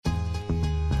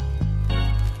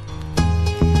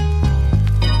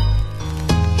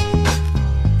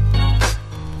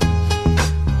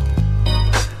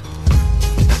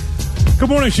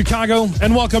morning, Chicago,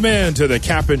 and welcome in to the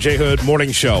Cap and J Hood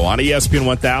Morning Show on ESPN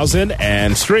 1000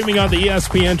 and streaming on the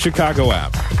ESPN Chicago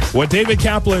app. With David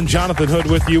Kaplan, Jonathan Hood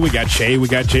with you. We got Shay, we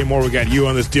got Jay Moore, we got you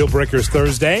on this Deal Breakers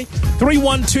Thursday.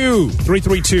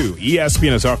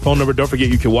 312-332-ESPN is our phone number. Don't forget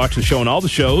you can watch the show and all the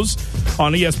shows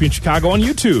on ESPN Chicago on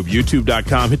YouTube,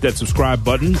 youtube.com. Hit that subscribe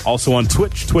button. Also on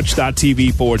Twitch,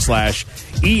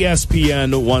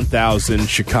 twitch.tv/ESPN 1000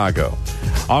 Chicago.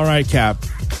 All right, Cap.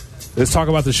 Let's talk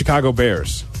about the Chicago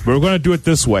Bears. We're going to do it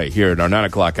this way here in our 9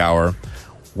 o'clock hour.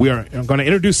 We are going to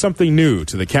introduce something new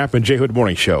to the Cap and J Hood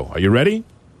Morning Show. Are you ready?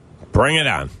 Bring it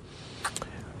on.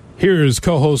 Here's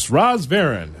co-host Roz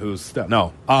Varon, who's...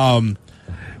 No.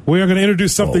 We are going to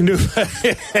introduce something new.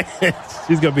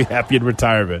 She's going to be happy in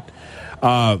retirement.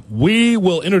 We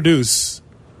will introduce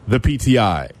the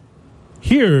PTI.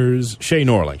 Here's Shay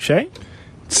Norling. Shay?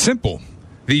 Simple.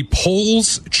 The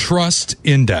Polls Trust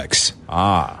Index.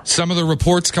 Some of the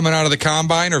reports coming out of the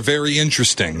Combine are very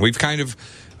interesting. We've kind of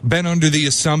been under the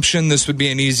assumption this would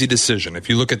be an easy decision. If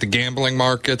you look at the gambling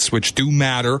markets, which do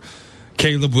matter,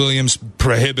 Caleb Williams,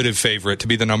 prohibitive favorite to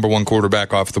be the number one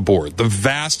quarterback off the board. The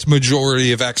vast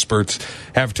majority of experts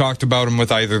have talked about him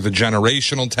with either the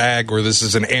generational tag or this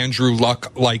is an Andrew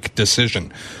Luck-like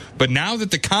decision. But now that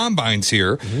the Combine's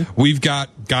here, we've got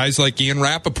guys like Ian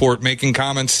Rappaport making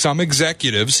comments. Some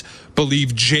executives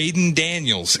believe Jaden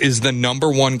Daniels is the number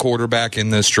one quarterback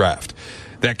in this draft.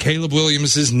 That Caleb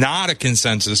Williams is not a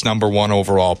consensus number one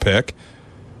overall pick.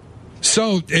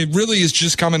 So it really is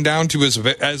just coming down to,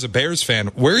 as a Bears fan,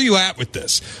 where are you at with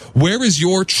this? Where is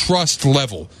your trust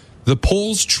level, the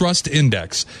Polls Trust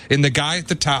Index, in the guy at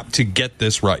the top to get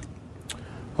this right?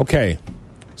 Okay,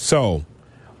 so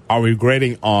are we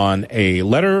grading on a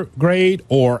letter grade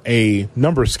or a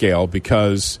number scale?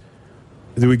 Because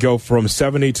do we go from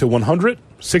 70 to 100,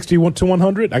 60 to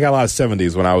 100? I got a lot of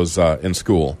 70s when I was in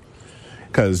school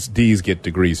because D's get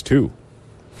degrees too.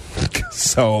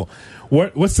 So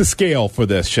what's the scale for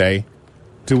this, Shay?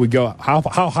 Do we go how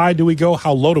high do we go?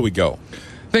 How low do we go?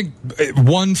 I think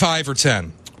 1, 5, or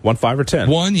 10. 1, 5, or 10.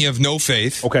 1, you have no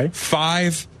faith. Okay.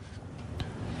 5,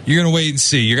 you're going to wait and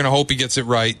see. You're going to hope he gets it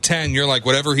right. 10, you're like,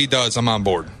 whatever he does, I'm on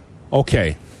board.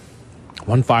 Okay.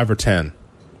 1, 5, or 10.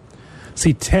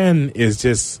 See, 10 is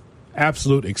just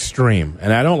absolute extreme,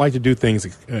 and I don't like to do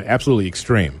things absolutely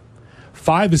extreme.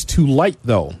 5 is too light,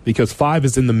 though, because 5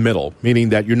 is in the middle, meaning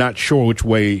that you're not sure which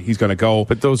way he's going to go.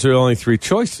 But those are only 3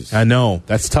 choices. I know.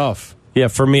 That's tough. Yeah,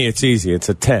 for me, it's easy. It's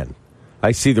a 10.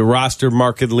 I see the roster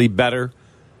markedly better.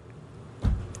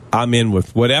 I'm in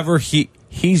with whatever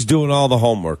he's doing all the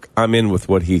homework. I'm in with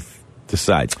what he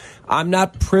decides. I'm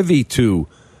not privy to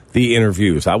the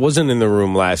interviews. I wasn't in the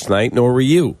room last night, nor were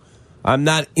you. I'm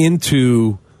not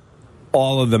into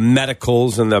all of the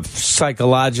medicals and the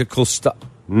psychological stuff.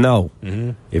 No.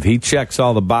 If he checks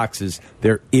all the boxes,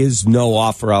 there is no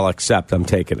offer I'll accept. I'm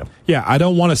taking him. Yeah, I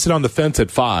don't want to sit on the fence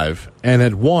at 5. And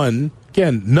at 1,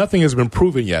 again, nothing has been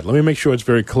proven yet. Let me make sure it's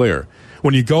very clear.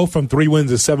 When you go from 3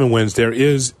 wins to 7 wins, there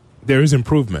is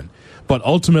improvement. But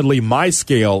ultimately, my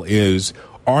scale is,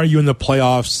 are you in the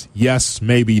playoffs? Yes,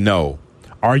 maybe, no.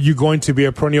 Are you going to be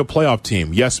a perennial playoff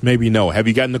team? Yes, maybe, no. Have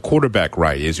you gotten the quarterback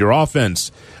right? Is your offense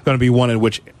going to be one in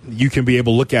which you can be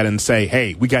able to look at it and say,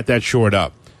 hey, we got that shored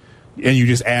up? And you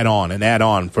just add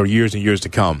on for years and years to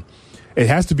come. It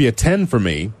has to be a 10 for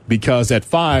me because at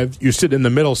 5, you're sitting in the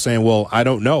middle saying, well, I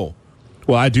don't know.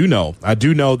 Well, I do know. I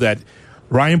do know that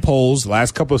Ryan Poles, the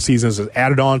last couple of seasons, has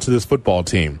added on to this football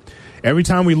team. Every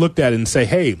time we looked at it and say,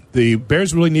 hey, the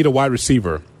Bears really need a wide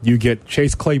receiver, you get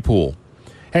Chase Claypool.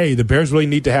 Hey, the Bears really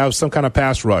need to have some kind of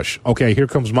pass rush. Okay, here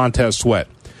comes Montez Sweat.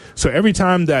 So every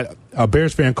time that a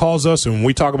Bears fan calls us and when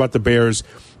we talk about the Bears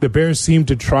seem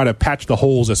to try to patch the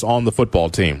holes that's on the football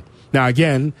team. Now,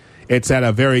 again, it's at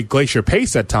a very glacier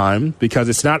pace at time because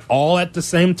it's not all at the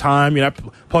same time. You're not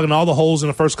plugging all the holes in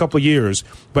the first couple of years.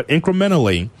 But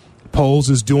incrementally, Poles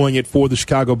is doing it for the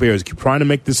Chicago Bears, trying to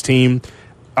make this team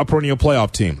a perennial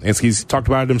playoff team. And he's talked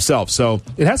about it himself. So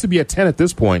it has to be a 10 at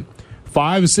this point.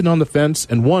 5 is sitting on the fence,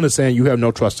 and 1 is saying you have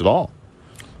no trust at all.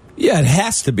 Yeah, it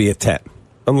has to be a 10,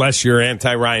 unless you're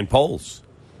anti-Ryan Poles.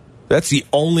 That's the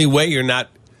only way you're not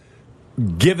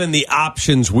given the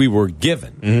options we were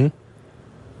given.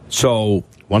 So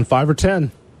 1, 5, or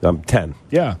 10? I'm 10.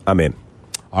 Yeah. I'm in.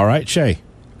 All right, Shay.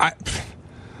 I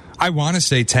want to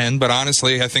say 10, but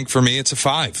honestly, I think for me it's a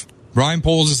 5. Ryan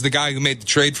Poles is the guy who made the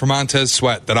trade for Montez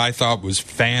Sweat that I thought was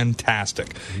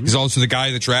fantastic. He's also the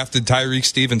guy that drafted Tyreek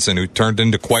Stevenson, who turned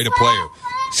into quite a player.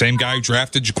 Same guy who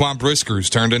drafted Jaquan Brisker, who's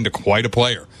turned into quite a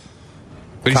player.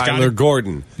 But Kyler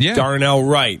Gordon, Darnell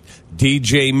Wright,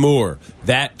 DJ Moore,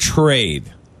 that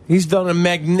trade. He's done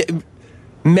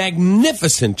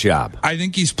Magnificent job. I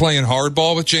think he's playing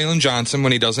hardball with Jalen Johnson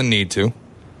when he doesn't need to.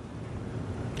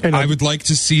 And I would like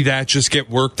to see that just get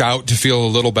worked out to feel a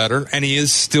little better. And he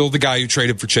is still the guy who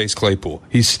traded for Chase Claypool.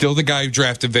 He's still the guy who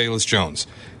drafted Velus Jones.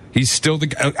 He's still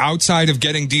the outside of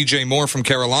getting DJ Moore from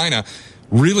Carolina.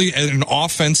 Really, an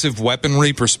offensive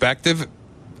weaponry perspective,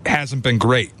 hasn't been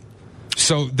great.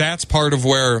 So that's part of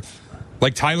where,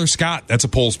 like Tyler Scott, that's a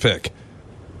Poles pick.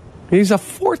 He's a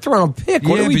 4th-round pick.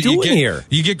 What are we doing here?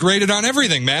 You get graded on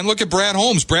everything, man. Look at Brad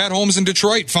Holmes. Brad Holmes in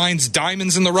Detroit finds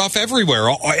diamonds in the rough everywhere.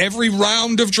 Every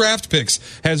round of draft picks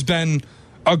has been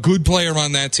a good player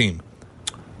on that team.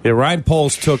 Yeah, Ryan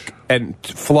Poles took and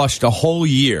flushed a whole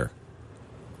year.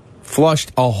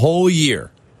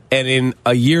 And in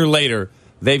a year later,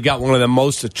 they've got one of the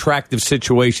most attractive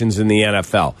situations in the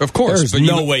NFL. Of course. There's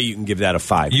no way you can give that a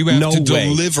 5. You have to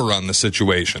deliver on the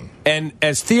situation. And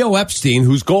as Theo Epstein,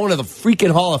 who's going to the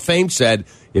freaking Hall of Fame, said,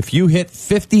 if you hit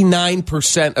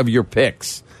 59% of your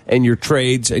picks and your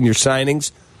trades and your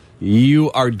signings,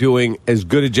 you are doing as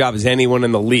good a job as anyone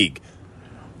in the league.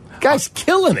 Guy's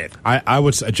killing it. I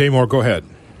would say, Jay Moore, go ahead.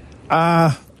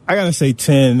 I got to say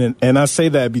 10, and I say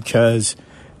that because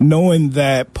knowing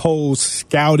that Poles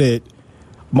scouted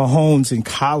Mahomes in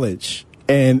college,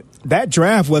 and that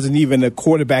draft wasn't even a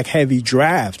quarterback-heavy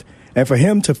draft. And for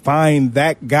him to find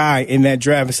that guy in that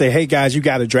draft and say, hey, guys, you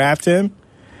got to draft him.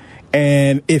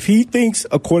 And if he thinks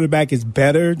a quarterback is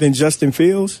better than Justin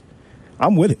Fields,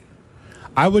 I'm with it.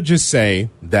 I would just say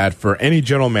that for any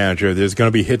general manager, there's going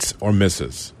to be hits or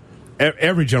misses.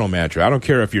 Every general manager. I don't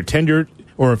care if you're tenured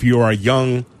or if you are a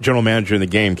young general manager in the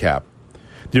game, Cap.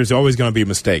 There's always going to be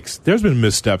mistakes. There's been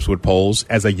missteps with Poles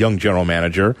as a young general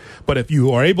manager. But if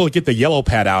you are able to get the yellow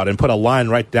pad out and put a line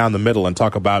right down the middle and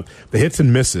talk about the hits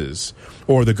and misses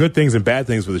or the good things and bad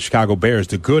things with the Chicago Bears,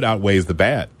 the good outweighs the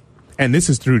bad. And this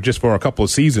is through just for a couple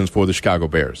of seasons for the Chicago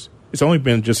Bears. It's only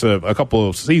been just a couple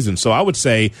of seasons. So I would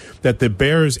say that the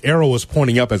Bears' arrow is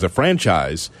pointing up as a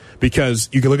franchise because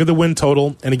you can look at the win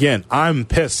total. And again, I'm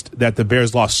pissed that the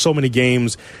Bears lost so many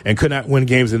games and could not win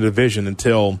games in the division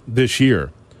until this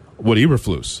year with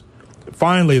Eberflus.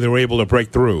 Finally, they were able to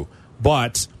break through.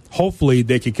 But hopefully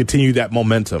they can continue that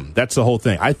momentum. That's the whole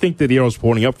thing. I think that the arrow is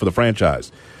pointing up for the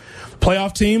franchise.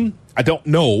 Playoff team, I don't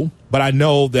know. But I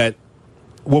know that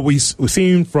what we've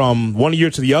seen from one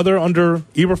year to the other under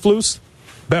Eberflus,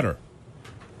 better.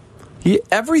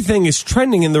 Everything is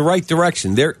trending in the right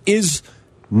direction. There is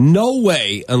no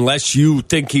way, unless you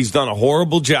think he's done a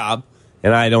horrible job,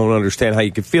 and I don't understand how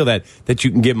you could feel that you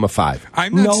can give him a 5.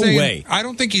 I'm not saying, way. I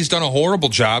don't think he's done a horrible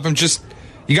job. I'm just,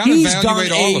 you got to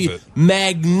evaluate all of it.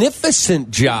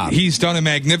 Magnificent job. He's done a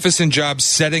magnificent job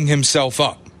setting himself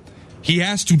up. He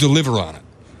has to deliver on it.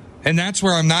 And that's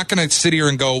where I'm not going to sit here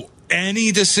and go,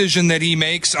 any decision that he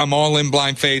makes, I'm all in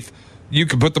blind faith. You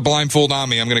can put the blindfold on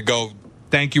me. I'm going to go,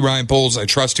 thank you, Ryan Poles. I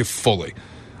trust you fully.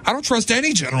 I don't trust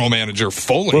any general manager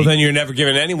fully. Well, then you're never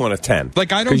giving anyone a 10.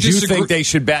 Like, I don't disagree. Because you think they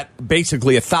should bat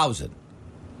basically 1,000.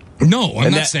 No,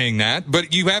 I'm not saying that,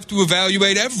 but you have to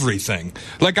evaluate everything.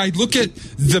 Like, I look at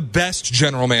the best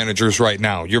general managers right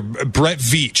now. You're Brett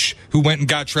Veach, who went and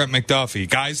got Trent McDuffie.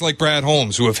 Guys like Brad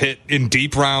Holmes, who have hit in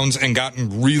deep rounds and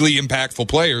gotten really impactful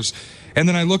players. And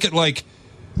then I look at, like,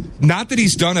 not that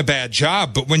he's done a bad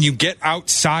job, but when you get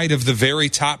outside of the very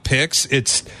top picks,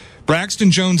 it's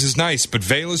Braxton Jones is nice, but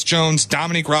Velus Jones,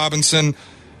 Dominique Robinson,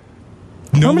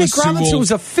 Dominique Robinson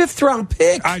was a 5th-round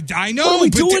pick. I know. What are we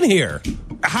doing here?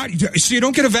 So you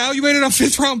don't get evaluated on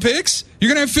 5th-round picks?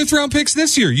 You're going to have 5th-round picks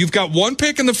this year. You've got 1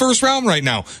 pick in the 1st round right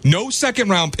now. No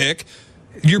 2nd-round pick.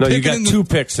 You got 2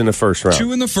 picks in the 1st round.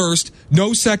 2 in the 1st,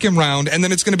 no 2nd round, and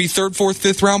then it's going to be 3rd, 4th,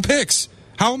 5th-round picks.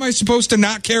 How am I supposed to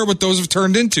not care what those have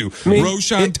turned into?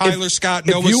 Roshan, Tyler Scott,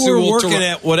 Noah Sewell. If you were working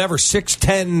at whatever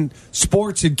 610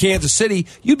 Sports in Kansas City,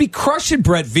 you'd be crushing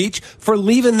Brett Veach for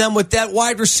leaving them with that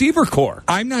wide receiver core.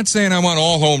 I'm not saying I want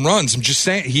all home runs. I'm just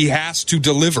saying he has to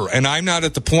deliver. And I'm not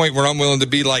at the point where I'm willing to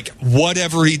be like,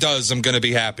 whatever he does, I'm going to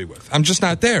be happy with. I'm just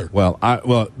not there.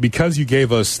 Well, because you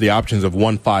gave us the options of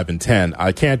 1, 5, and 10,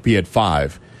 I can't be at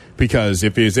 5. Because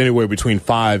if it's anywhere between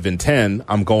 5 and 10,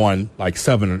 I'm going like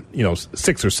 7,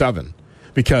 6 or 7,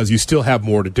 because you still have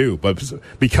more to do. But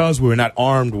because we're not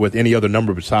armed with any other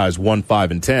number besides 1,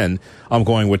 5, and 10, I'm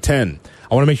going with 10.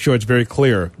 I want to make sure it's very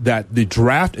clear that the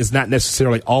draft is not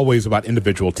necessarily always about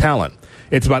individual talent.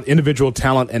 It's about individual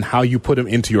talent and how you put them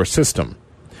into your system.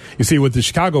 You see, with the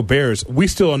Chicago Bears, we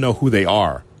still don't know who they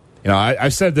are.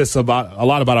 I've said this a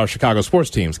lot about our Chicago sports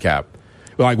teams, Cap.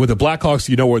 Like with the Blackhawks,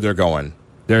 you know where they're going.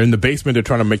 They're in the basement. They're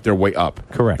trying to make their way up.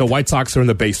 Correct. The White Sox are in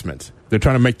the basement. They're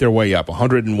trying to make their way up.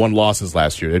 101 losses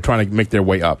last year. They're trying to make their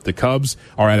way up. The Cubs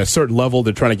are at a certain level.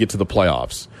 They're trying to get to the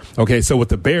playoffs. Okay, so with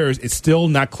the Bears, it's still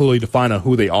not clearly defined on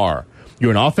who they are.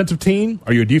 You're an offensive team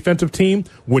or you're a defensive team.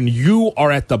 When you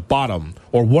are at the bottom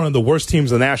or one of the worst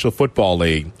teams in the National Football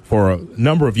League for a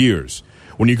number of years,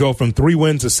 when you go from 3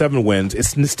 wins to 7 wins,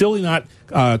 it's still not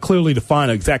clearly defined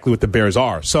exactly what the Bears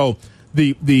are. So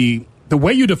the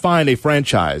way you define a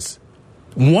franchise,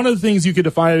 one of the things you could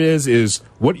define it is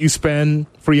what you spend,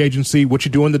 free agency, what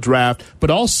you do in the draft, but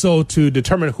also to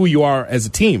determine who you are as a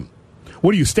team.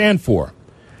 What do you stand for?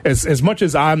 As much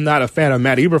as I'm not a fan of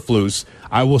Matt Eberflus,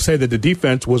 I will say that the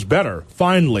defense was better,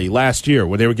 finally, last year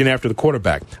when they were getting after the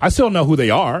quarterback. I still don't know who they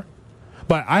are,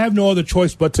 but I have no other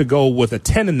choice but to go with a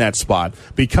 10 in that spot,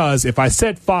 because if I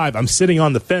said 5, I'm sitting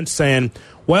on the fence saying,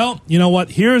 well, you know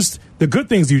what, here's the good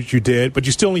things you did, but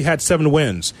you still only had 7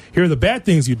 wins. Here are the bad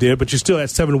things you did, but you still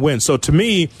had 7 wins. So to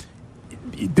me,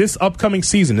 this upcoming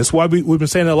season, this is why we've been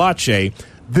saying it a lot, Shay,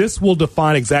 this will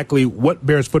define exactly what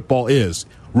Bears football is.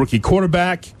 Rookie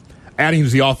quarterback, adding to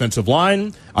the offensive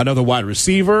line, another wide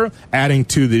receiver, adding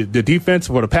to the defense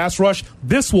for the pass rush.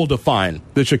 This will define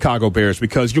the Chicago Bears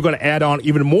because you're going to add on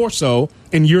even more so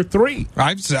in year 3.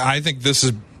 I think this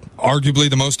is arguably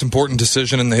the most important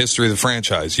decision in the history of the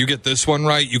franchise. You get this one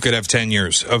right, you could have 10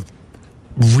 years of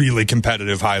really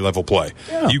competitive high-level play.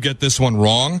 Yeah. You get this one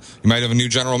wrong, you might have a new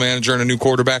general manager and a new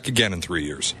quarterback again in 3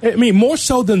 years. I mean, more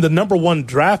so than the number 1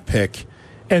 draft pick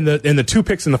and the 2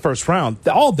 picks in the first round,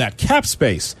 all of that cap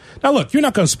space. Now, look, you're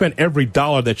not going to spend every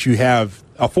dollar that you have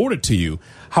afforded to you.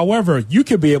 However, you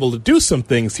could be able to do some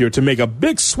things here to make a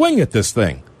big swing at this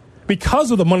thing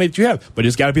because of the money that you have. But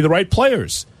it's got to be the right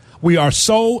players. We are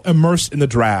so immersed in the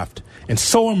draft and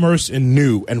so immersed in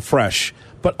new and fresh.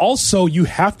 But also, you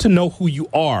have to know who you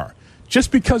are. Just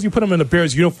because you put them in a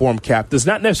Bears uniform, Cap, does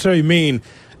not necessarily mean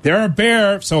they're a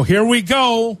Bear, so here we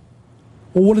go.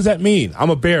 Well, what does that mean? I'm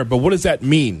a Bear, but what does that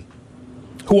mean?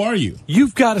 Who are you?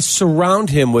 You've got to surround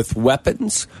him with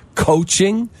weapons,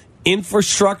 coaching,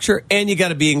 infrastructure, and you got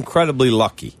to be incredibly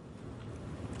lucky.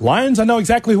 Lions, I know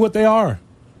exactly what they are.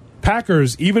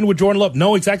 Packers, even with Jordan Love,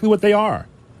 know exactly what they are.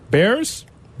 Bears,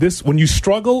 when you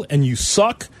struggle and you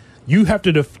suck, you have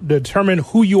to determine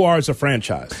who you are as a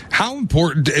franchise. How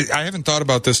important, I haven't thought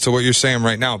about this to what you're saying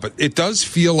right now, but it does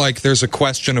feel like there's a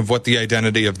question of what the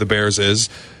identity of the Bears is.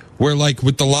 Where, like,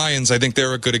 with the Lions, I think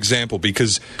they're a good example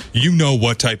because you know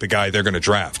what type of guy they're going to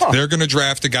draft. They're going to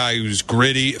draft a guy who's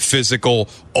gritty, physical,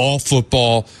 all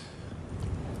football.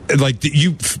 Like,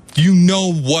 you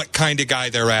know what kind of guy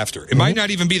they're after. It might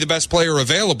not even be the best player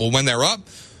available when they're up.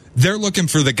 They're looking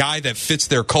for the guy that fits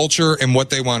their culture and what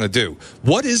they want to do.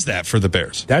 What is that for the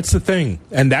Bears? That's the thing.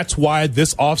 And that's why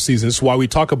this offseason, this is why we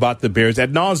talk about the Bears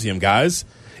ad nauseum, guys.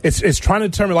 It's trying to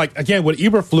determine, like, again, with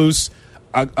Eberflus,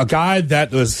 a guy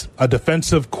that was a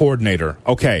defensive coordinator.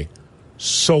 Okay,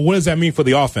 so what does that mean for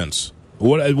the offense?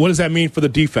 What does that mean for the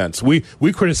defense? We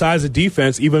criticized the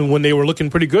defense even when they were looking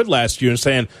pretty good last year and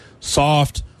saying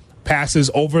soft passes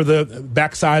over the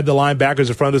backside of the linebackers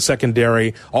in front of the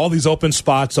secondary, all these open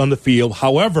spots on the field.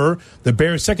 However, the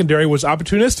Bears secondary was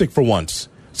opportunistic for once.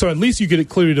 So at least you get it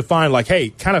clearly defined, like,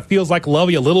 hey, kind of feels like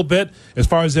Lovey a little bit as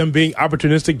far as them being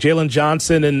opportunistic. Jalen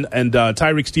Johnson and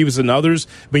Tyreek Stevens and others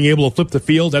being able to flip the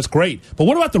field, that's great. But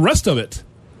what about the rest of it?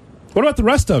 What about the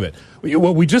rest of it?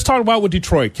 What we just talked about with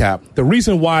Detroit, Cap, the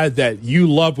reason why that you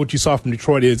loved what you saw from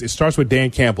Detroit is it starts with Dan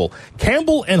Campbell.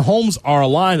 Campbell and Holmes are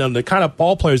aligned on the kind of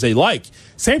ball players they like.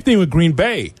 Same thing with Green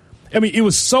Bay. I mean, it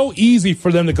was so easy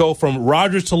for them to go from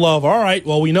Rodgers to Love. All right,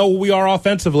 well, we know who we are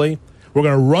offensively. We're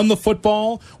going to run the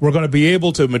football. We're going to be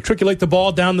able to matriculate the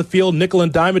ball down the field, nickel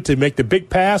and dime it to make the big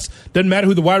pass. Doesn't matter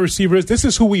who the wide receiver is. This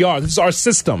is who we are. This is our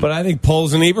system. But I think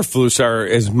Poles and Eberflus are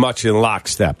as much in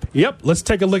lockstep. Yep. Let's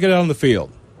take a look at it on the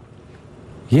field.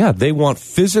 Yeah, they want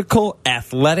physical,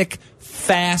 athletic,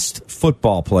 fast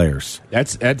football players.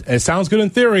 It sounds good in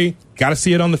theory. Got to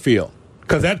see it on the field.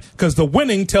 Because the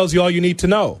winning tells you all you need to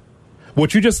know.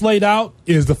 What you just laid out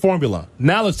is the formula.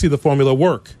 Now let's see the formula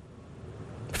work.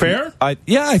 Fair? I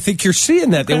think you're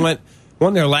seeing that. Okay. They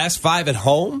won their last 5 at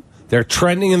home. They're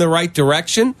trending in the right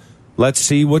direction. Let's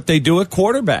see what they do at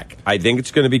quarterback. I think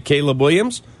it's going to be Caleb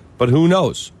Williams, but who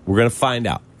knows? We're going to find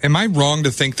out. Am I wrong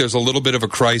to think there's a little bit of a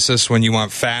crisis when you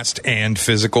want fast and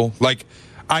physical? Like,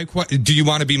 do you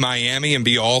want to be Miami and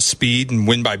be all speed and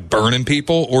win by burning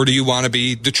people, or do you want to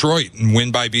be Detroit and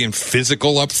win by being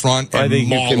physical up front and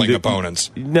mauling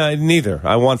opponents? No, neither.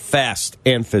 I want fast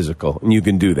and physical, and you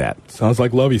can do that. Sounds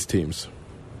like Lovey's teams.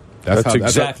 That's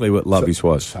exactly what Lovey's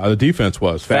was. How the defense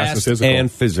was. Fast and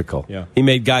physical. Yeah. He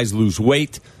made guys lose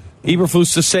weight,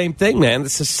 Eberflus, the same thing, man.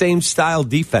 It's the same style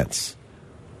defense.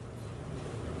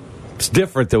 It's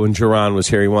different than when Geron was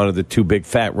here. He wanted the two big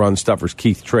fat run stuffers,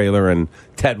 Keith Traylor and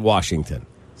Ted Washington.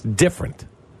 It's different.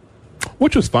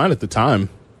 Which was fine at the time.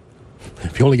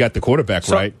 If you only got the quarterback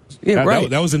right. Yeah, right.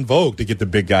 That was in vogue to get the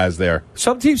big guys there.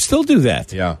 Some teams still do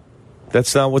that. Yeah.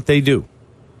 That's not what they do.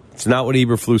 It's not what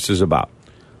Eberflus is about.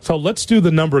 So let's do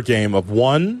the number game of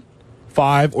 1,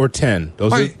 5, or 10.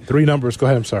 Those are three numbers. Go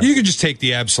ahead. I'm sorry. You could just take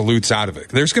the absolutes out of it.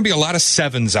 There's going to be a lot of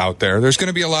 7s out there. There's going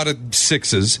to be a lot of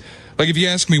 6s. Like if you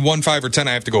ask me 1, 5, or 10,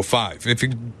 I have to go 5. If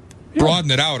you broaden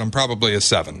it out, I'm probably a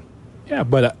 7. Yeah,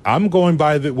 but I'm going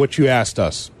by what you asked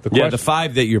us. The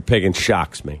 5 that you're picking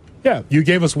shocks me. Yeah, you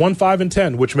gave us 1, 5, and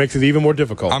 10, which makes it even more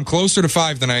difficult. I'm closer to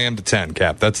 5 than I am to 10,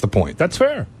 Cap. That's the point. That's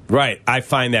fair. Right. I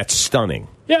find that stunning.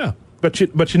 Yeah, but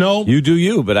you know. You do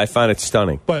you, but I find it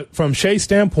stunning. But from Shea's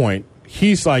standpoint,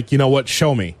 he's like, you know what,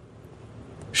 show me.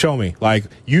 Show me. Like,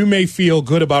 you may feel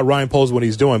good about Ryan Poles what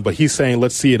he's doing, but he's saying,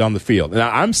 let's see it on the field.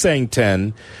 Now, I'm saying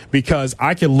 10 because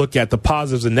I can look at the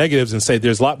positives and negatives and say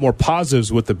there's a lot more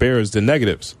positives with the Bears than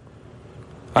negatives.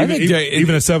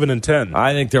 Even a 7 and 10.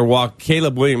 I think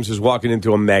Caleb Williams is walking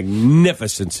into a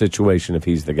magnificent situation if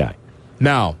he's the guy.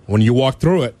 Now, when you walk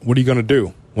through it, what are you going to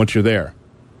do once you're there?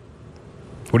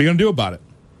 What are you going to do about it?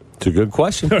 It's a good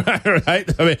question. Right?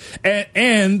 I mean,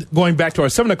 and going back to our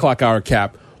 7 o'clock hour,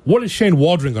 Cap, what is Shane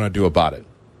Waldron going to do about it?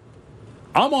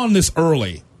 I'm on this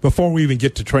early before we even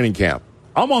get to training camp.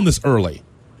 I'm on this early.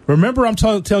 Remember, I'm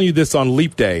telling you this on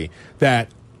Leap Day, that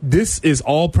this is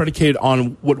all predicated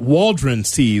on what Waldron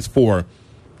sees for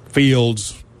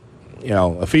Fields,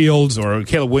 Fields or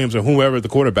Caleb Williams or whoever the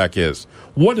quarterback is.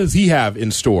 What does he have in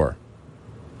store?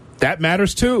 That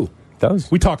matters too. It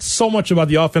does. We talk so much about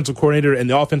the offensive coordinator and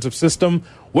the offensive system.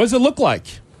 What does it look like?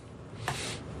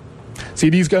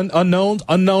 See these unknowns,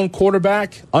 unknown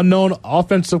quarterback, unknown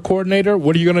offensive coordinator.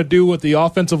 What are you going to do with the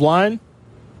offensive line?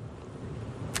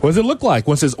 What does it look like?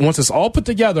 Once it's all put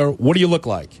together, what do you look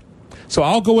like? So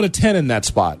I'll go with a 10 in that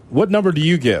spot. What number do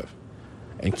you give?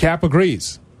 And Cap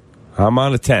agrees. I'm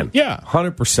on a 10. Yeah.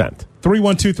 100%.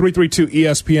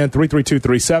 312-332-ESPN,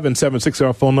 332-3776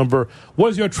 our phone number. What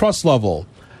is your trust level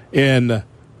in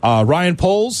Ryan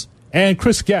Poles and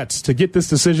Chris Getz to get this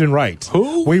decision right?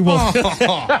 Who? We will.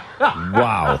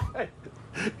 Wow.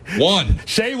 1.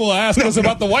 Shay will ask us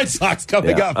about the White Sox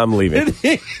coming up. I'm leaving.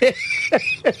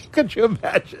 Could you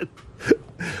imagine?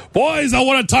 Boys, I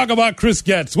want to talk about Chris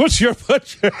Getz. What's your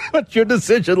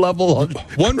decision level on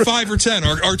 1, 5, or 10?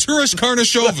 Arturas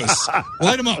Karnisovas.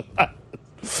 Light him up.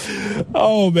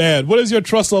 Oh, man. What is your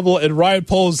trust level in Ryan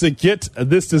Poles to get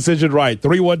this decision right?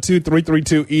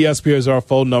 312-332-ESPN is our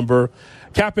phone number.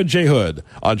 Cap and J. Hood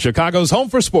on Chicago's Home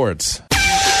for Sports.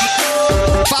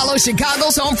 Follow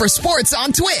Chicago's Home for Sports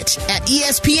on Twitch at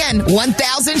ESPN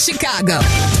 1000 Chicago.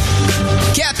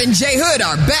 Cap and J. Hood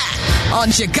are back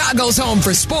on Chicago's Home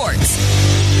for Sports.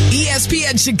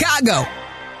 ESPN Chicago.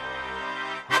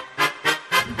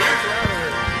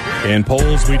 In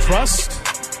Poles, we trust.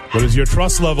 What is your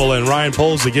trust level in Ryan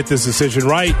Poles to get this decision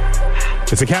right?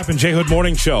 It's the Cap and J. Hood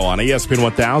Morning Show on ESPN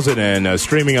 1000 and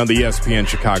streaming on the ESPN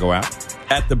Chicago app.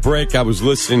 At the break, I was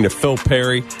listening to Phil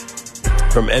Perry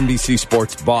from NBC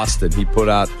Sports Boston. He put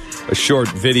out a short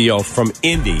video from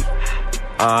Indy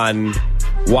on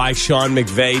why Sean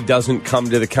McVay doesn't come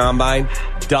to the Combine.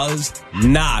 Does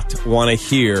not want to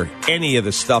hear any of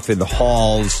the stuff in the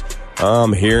halls.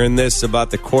 I'm hearing this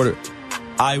about the quarter.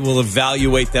 I will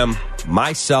evaluate them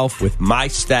myself with my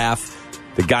staff.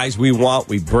 The guys we want,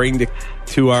 we bring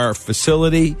to our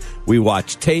facility. We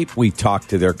watch tape. We talk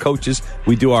to their coaches.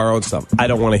 We do our own stuff. I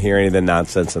don't want to hear any of the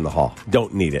nonsense in the hall.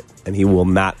 Don't need it. And he will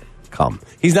not come.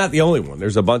 He's not the only one.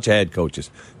 There's a bunch of head coaches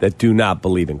that do not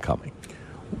believe in coming.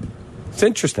 It's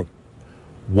interesting.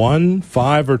 1,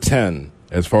 5, or 10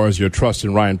 as far as your trust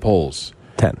in Ryan Poles?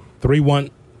 10.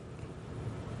 3-1.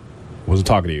 Wasn't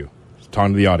talking to you. Was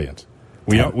talking to the audience.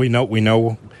 We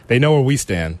know. They know where we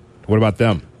stand. What about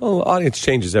them? Well, the audience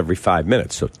changes every 5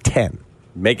 minutes, so 10.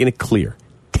 Making it clear.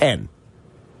 10.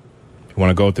 You want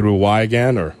to go through why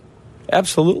again, or?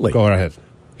 Absolutely. Go ahead.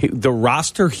 The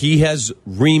roster he has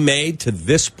remade to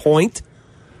this point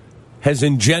has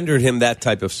engendered him that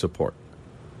type of support.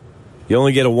 You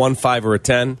only get a 1, 5, or a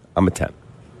 10. I'm a 10.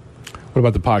 What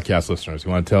about the podcast listeners?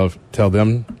 You want to tell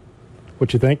them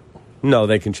what you think? No,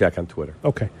 they can check on Twitter.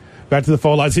 Okay. Back to the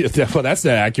phone lines. Well, that's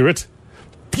not accurate.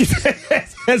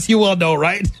 As you well know,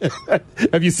 right?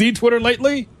 Have you seen Twitter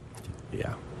lately?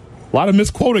 Yeah. A lot of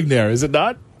misquoting there, is it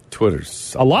not?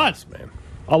 Twitter's a lot, else, man.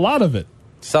 A lot of it.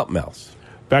 Something else.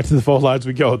 Back to the phone lines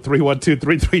we go.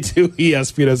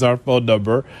 312-332-ESPN is our phone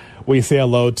number. We say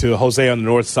hello to Jose on the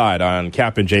north side on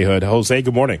Cap and J Hood. Jose,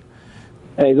 good morning.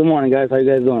 Hey, good morning, guys. How you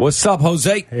guys doing? What's up,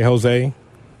 Jose? Hey, Jose.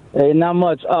 Hey, not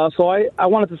much. So I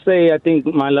wanted to say I think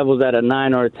my level's at a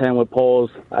 9 or a 10 with polls.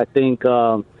 I think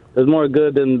there's more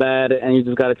good than bad, and you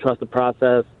just got to trust the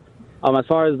process. As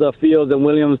far as the Fields and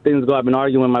Williams things go, I've been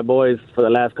arguing with my boys for the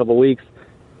last couple of weeks.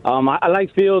 I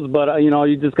like Fields, but,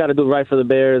 you just got to do right for the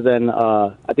Bears, and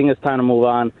I think it's time to move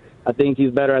on. I think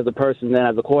he's better as a person than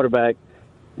as a quarterback,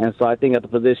 and so I think at the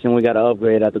position we got to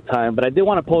upgrade at the time. But I did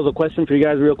want to pose a question for you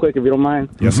guys real quick, if you don't mind.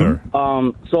 Yes, sir.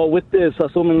 So with this,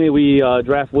 assuming we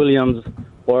draft Williams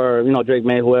or, Drake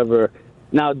May, whoever,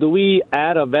 now do we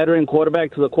add a veteran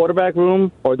quarterback to the quarterback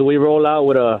room, or do we roll out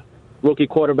with a rookie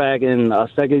quarterback in a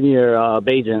second-year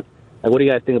Bagent? Like, what do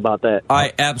you guys think about that?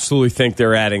 I absolutely think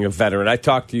they're adding a veteran. I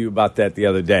talked to you about that the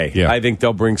other day. Yeah. I think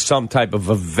they'll bring some type of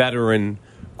a veteran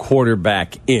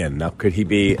quarterback in. Now, could he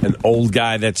be an old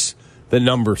guy that's the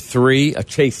number 3, a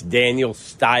Chase Daniel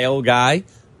style guy?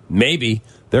 Maybe.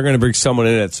 They're going to bring someone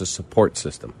in that's a support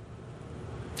system.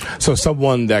 So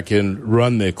someone that can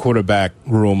run the quarterback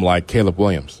room like Caleb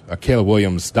Williams, a Caleb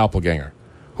Williams doppelganger.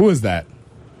 Who is that?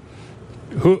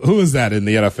 Who is that in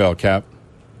the NFL, Cap?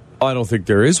 I don't think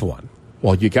there is one.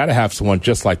 Well, you got to have someone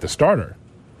just like the starter.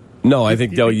 No, I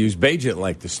think they'll use Bagent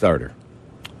like the starter.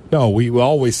 No, we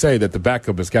always say that the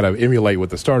backup has got to emulate what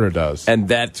the starter does. And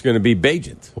that's going to be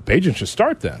Bagent. Well, Bagent should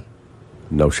start then.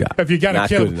 No shot. If you got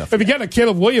a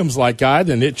Caleb Williams like guy,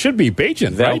 then it should be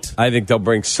Bagent, right? I think they'll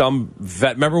bring some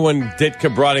vet. Remember when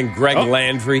Ditka brought in Greg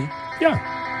Landry?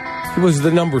 Yeah. He was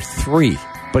the number 3,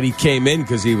 but he came in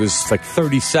because he was like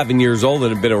 37 years old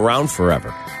and had been around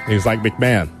forever. He was like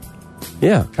McMahon.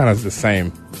 Yeah. Kind of the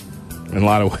same in a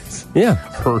lot of ways. Yeah.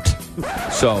 Hurt.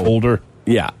 So older.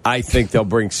 Yeah, I think they'll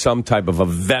bring some type of a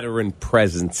veteran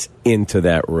presence into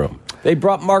that room. They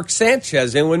brought Mark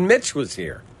Sanchez in when Mitch was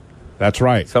here. That's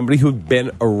right. Somebody who'd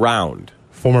been around.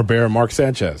 Former Bear Mark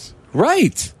Sanchez.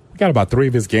 Right. We got about 3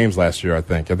 of his games last year, I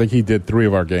think. I think he did 3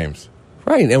 of our games.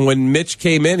 Right, and when Mitch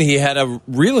came in, he had a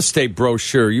real estate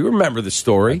brochure. You remember the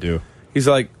story. I do. He's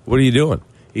like, what are you doing?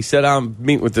 He said, I'm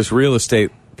meeting with this real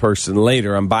estate person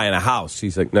later. I'm buying a house.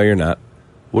 He's like, no, you're not.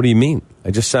 What do you mean? I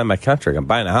just signed my contract. I'm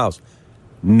buying a house.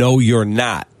 No, you're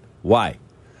not. Why?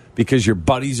 Because your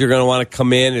buddies are going to want to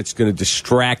come in. It's going to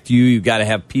distract you. You've got to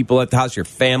have people at the house, your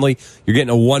family. You're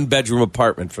getting a 1-bedroom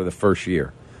apartment for the first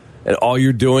year. And all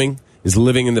you're doing is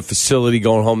living in the facility,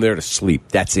 going home there to sleep.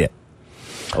 That's it.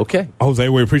 Okay. Jose,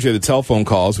 we appreciate the telephone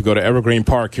calls. We go to Evergreen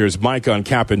Park. Here's Mike on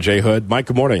Cap and J Hood. Mike,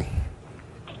 good morning.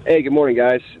 Hey, good morning,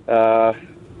 guys.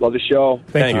 Love the show.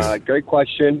 Thank you. Great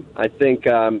question. I think it's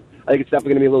definitely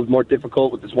going to be a little more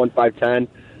difficult with this 1-5-10.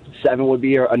 7 would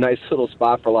be a nice little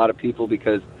spot for a lot of people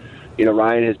because,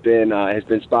 Ryan has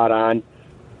been spot on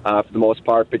for the most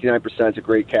part. 59% is a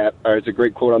great cap, or it's a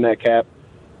great quote on that cap.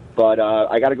 But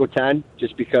I got to go 10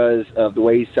 just because of the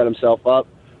way he set himself up.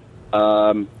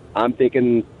 I'm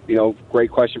thinking, great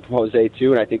question from Jose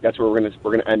too, and I think that's where we're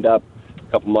gonna end up in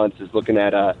a couple months is looking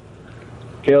at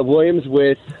Caleb Williams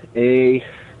with a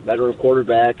veteran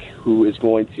quarterback who is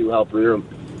going to help rear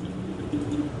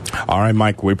him. All right,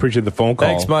 Mike, we appreciate the phone call.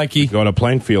 Thanks, Mikey. Go to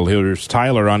Plainfield. Here's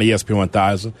Tyler on ESPN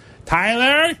 1000.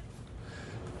 Tyler?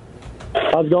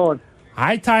 How's it going?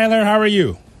 Hi, Tyler. How are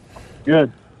you?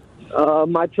 Good.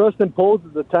 My trust in Poles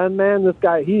is a 10, man. This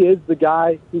guy, he is the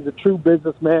guy. He's a true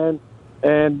businessman.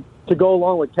 And to go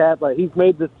along with Cat, he's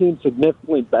made this team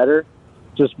significantly better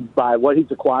just by what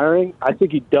he's acquiring. I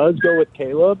think he does go with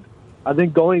Caleb. I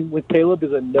think going with Caleb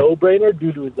is a no-brainer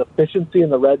due to his efficiency in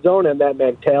the red zone and that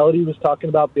mentality he was talking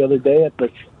about the other day at the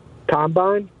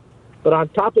Combine. But on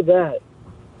top of that,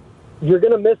 you're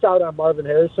going to miss out on Marvin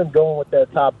Harrison going with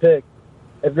that top pick.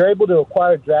 If you're able to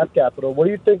acquire draft capital, what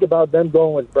do you think about them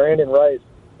going with Brandon Rice,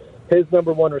 his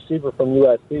number 1 receiver from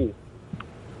USC?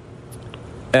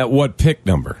 At what pick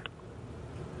number?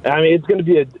 I mean, it's going to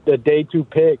be a day 2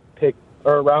 pick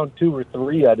or around 2 or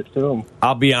 3, I'd assume.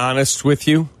 I'll be honest with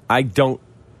you. I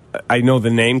know the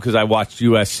name because I watched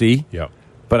USC. Yeah.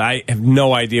 But I have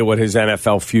no idea what his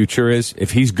NFL future is.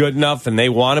 If he's good enough and they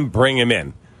want him, bring him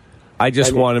in. I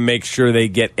just want to make sure they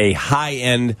get a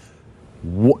high-end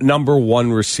number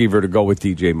 1 receiver to go with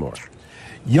DJ Moore.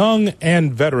 Young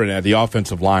and veteran at the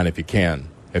offensive line, if you can.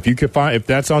 If you could find, if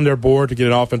that's on their board to get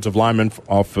an offensive lineman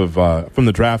off of from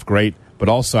the draft, great. But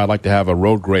also, I'd like to have a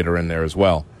road grader in there as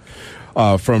well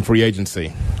from free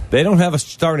agency. They don't have a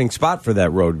starting spot for that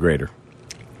road grader.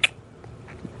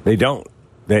 They don't,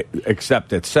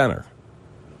 except at center.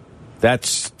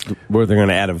 That's where they're going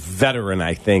to add a veteran,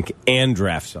 I think, and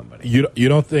draft somebody. You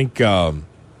don't think they'll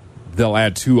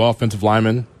add 2 offensive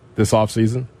linemen this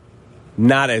offseason?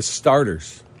 Not as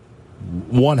starters.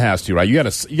 one has to, right? You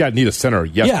got to need a center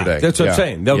yesterday. Yeah, that's what I'm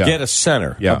saying. They'll get a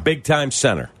center, a big-time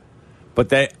center.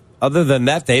 But other than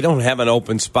that, they don't have an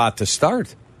open spot to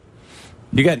start.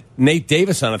 You got Nate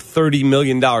Davis on a $30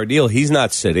 million deal. He's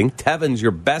not sitting. Tevin's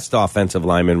your best offensive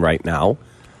lineman right now.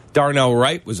 Darnell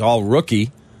Wright was all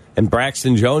rookie. And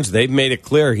Braxton Jones, they've made it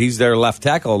clear he's their left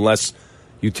tackle unless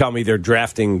you tell me they're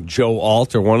drafting Joe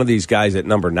Alt or one of these guys at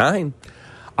number 9.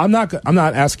 I'm not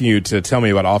asking you to tell me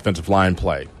about offensive line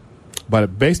play.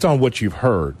 But based on what you've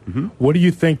heard, what do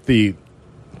you think the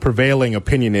prevailing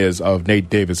opinion is of Nate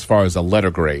Davis as far as a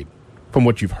letter grade from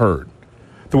what you've heard?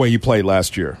 The way you played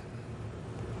last year?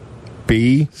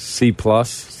 B? C+.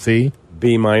 C?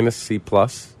 B minus, C+.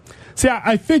 See,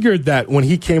 I figured that when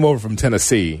he came over from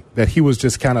Tennessee, that he was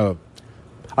just kind of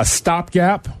a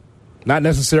stopgap, not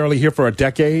necessarily here for a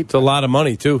decade. It's a lot of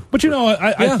money, too. But,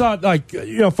 I thought,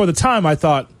 for the time, I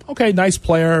thought, okay, nice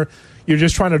player. You're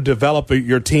just trying to develop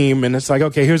your team. And it's like,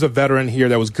 okay, here's a veteran here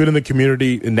that was good in the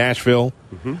community in Nashville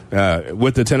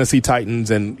with the Tennessee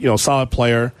Titans and, solid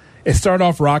player. It started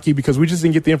off rocky because we just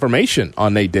didn't get the information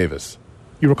on Nate Davis.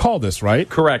 You recall this, right?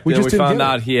 Correct. We found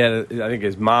out he had, I think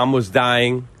his mom was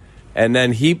dying. And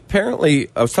then he apparently,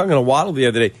 I was talking to Waddle the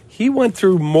other day, he went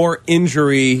through more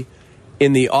injury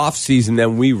in the offseason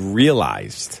than we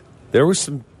realized. There were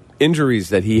some injuries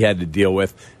that he had to deal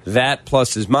with. That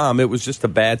plus his mom, it was just a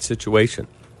bad situation.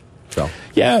 So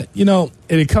yeah, and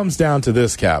it comes down to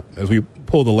this, Cap, as we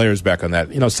pull the layers back on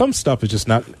that. Some stuff is just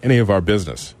not any of our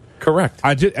business. Correct.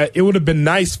 It would have been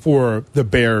nice for the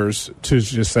Bears to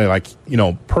just say,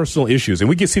 personal issues. And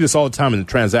we can see this all the time in the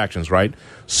transactions, right?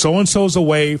 So-and-so's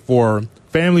away for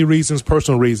family reasons,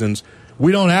 personal reasons.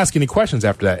 We don't ask any questions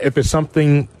after that. If it's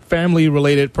something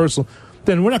family-related, personal,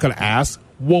 then we're not going to ask,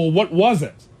 well, what was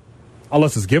it?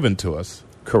 Unless it's given to us.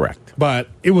 Correct. But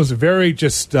it was very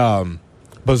just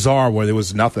bizarre where there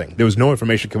was nothing. There was no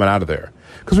information coming out of there.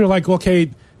 Because we were like, okay,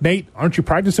 Nate, aren't you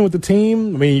practicing with the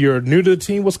team? I mean, you're new to the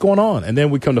team. What's going on? And then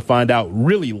we come to find out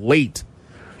really late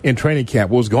in training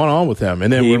camp what was going on with him.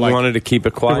 And then he wanted to keep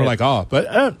it quiet. We're like,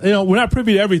 but we're not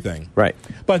privy to everything. Right.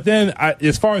 But then,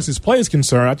 as far as his play is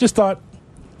concerned, I just thought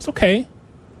it's okay.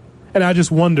 And I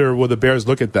just wonder, will the Bears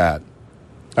look at that,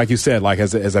 like you said, like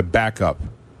as a backup,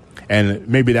 and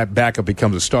maybe that backup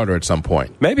becomes a starter at some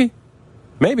point. Maybe,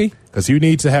 because you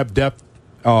need to have depth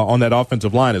on that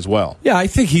offensive line as well. Yeah, I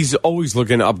think he's always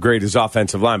looking to upgrade his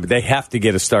offensive line, but they have to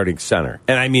get a starting center.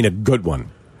 And I mean a good one.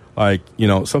 Like,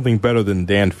 something better than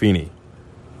Dan Feeney.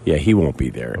 Yeah, he won't be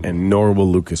there, and nor will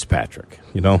Lucas Patrick.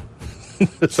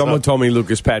 Someone told me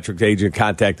Lucas Patrick's agent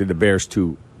contacted the Bears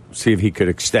to see if he could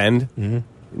extend. Mm-hmm.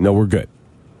 No, we're good.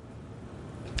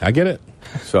 I get it.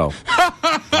 So,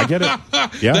 I get it.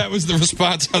 Yeah. That was the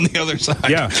response on the other side.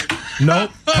 Yeah.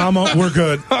 Nope. Comma, we're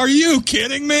good. Are you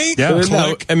kidding me? Yeah.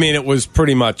 No, I mean, it was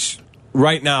pretty much,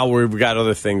 right now, we've got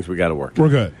other things we got to work. We're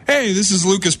good. Hey, this is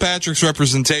Lucas Patrick's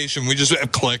representation. We just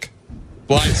click.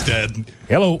 Line's dead.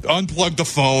 Hello. Unplug the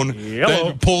phone.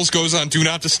 Hello. The pulse goes on Do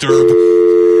Not Disturb.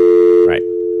 Right.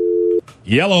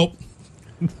 Yellow.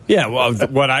 Yeah, well,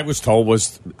 what I was told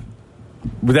was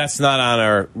that's not on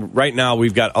our... Right now,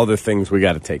 we've got other things we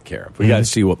got to take care of. We got to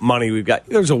see what money we've got.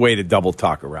 There's a way to double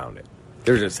talk around it.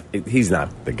 He's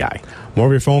not the guy. More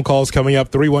of your phone calls coming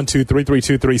up.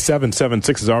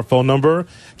 312-332-3776 is our phone number.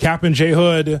 Cap and J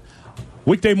Hood,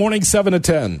 weekday morning, 7 to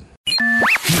 10.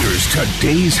 Here's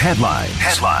today's headlines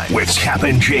with Cap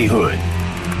and J Hood.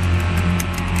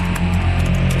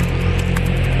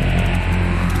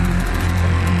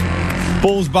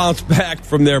 Bulls bounce back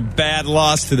from their bad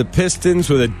loss to the Pistons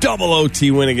with a double OT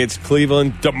win against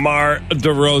Cleveland. DeMar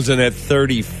DeRozan at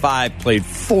 35 played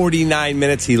 49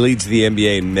 minutes. He leads the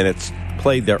NBA in minutes.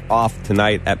 Played their off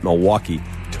tonight at Milwaukee.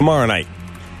 Tomorrow night,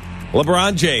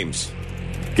 LeBron James,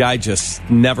 guy just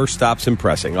never stops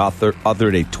impressing.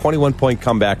 Authored a 21-point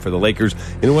comeback for the Lakers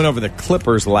and went over the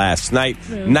Clippers last night.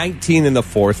 19 in the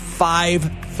fourth,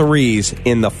 5 threes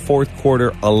in the fourth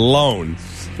quarter alone.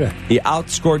 He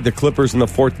outscored the Clippers in the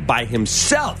fourth by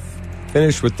himself.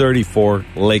 Finished with 34.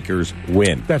 Lakers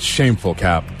win. That's shameful,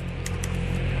 Cap.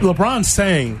 LeBron's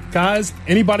saying, guys,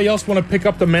 anybody else want to pick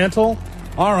up the mantle?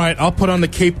 All right, I'll put on the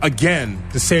cape again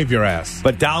to save your ass.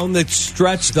 But down the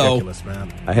stretch, though,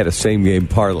 man. I had a same-game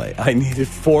parlay. I needed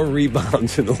 4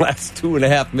 rebounds in the last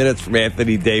 2.5 minutes from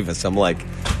Anthony Davis. I'm like,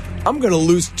 I'm going to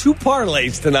lose 2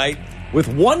 parlays tonight with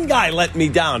one guy letting me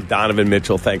down. Donovan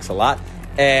Mitchell, thanks a lot.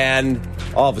 And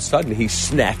all of a sudden, he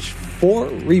snatched 4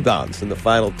 rebounds in the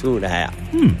final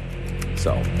 2.5.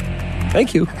 So,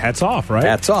 thank you. Hats off, right?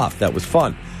 Hats off. That was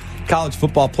fun. College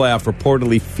football playoff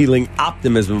reportedly feeling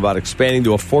optimism about expanding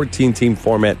to a 14-team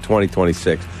format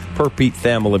 2026, per Pete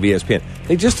Thamel of ESPN.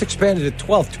 They just expanded to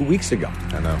 12 2 weeks ago.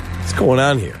 I know. What's going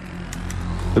on here?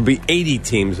 There'll be 80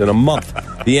 teams in a month.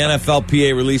 The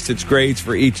NFLPA released its grades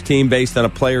for each team based on a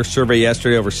player survey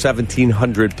yesterday. Over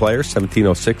 1,700 players,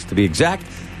 1,706 to be exact,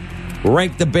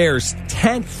 ranked the Bears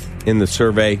 10th in the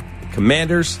survey.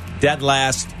 Commanders, dead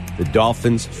last. The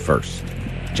Dolphins, first.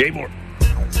 Jay Moore.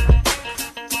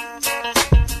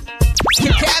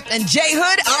 Cap and Jay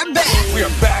Hood are back. We are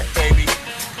back, baby.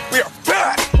 We are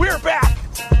back. We are back.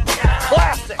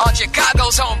 Classic. On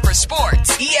Chicago's home for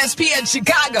sports, ESPN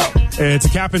Chicago. It's a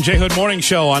Cap and J Hood morning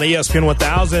show on ESPN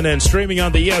 1000 and streaming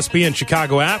on the ESPN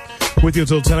Chicago app. With you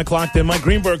until 10 o'clock. Then Mike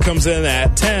Greenberg comes in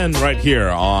at 10 right here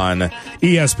on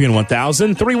ESPN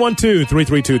 1000.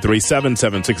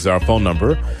 312-332-3776 is our phone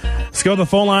number. Let's go to the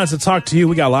phone lines to talk to you.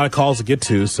 We got a lot of calls to get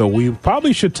to, so we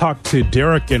probably should talk to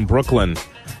Derrick in Brooklyn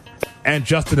and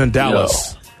Justin in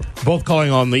Dallas. Both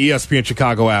calling on the ESPN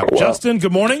Chicago app. Well, Justin,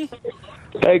 good morning.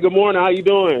 Hey, good morning. How you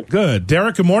doing? Good.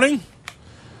 Derrick, good morning.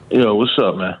 Yo, what's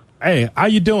up, man? Hey, how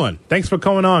you doing? Thanks for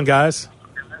coming on, guys.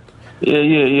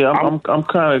 Yeah. I'm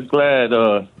kind of glad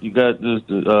you got this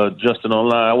Justin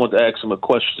online. I want to ask him a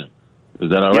question. Is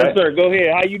that all right? Yes, sir. Go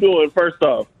ahead. How you doing? First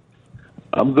off,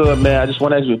 I'm good, man. I just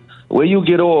want to ask you, where you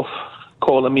get off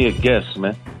calling me a guest,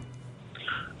 man?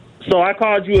 So I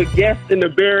called you a guest in the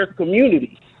Bears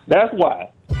community. That's why.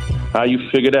 How you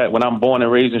figure that? When I'm born and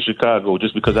raised in Chicago,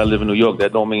 just because I live in New York,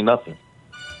 that don't mean nothing.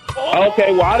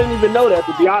 Okay, well, I didn't even know that,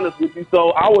 to be honest with you,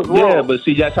 so I was wrong. Yeah, but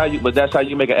see, that's how you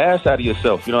make an ass out of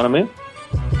yourself. You know what I mean?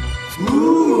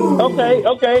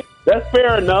 Okay, that's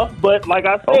fair enough. But like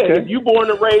I said, if you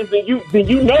born and raised, then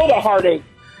you know the heartache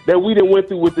that we done went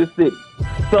through with this city.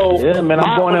 So yeah, man,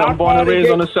 I'm born and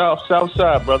raised on the south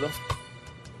side, brother.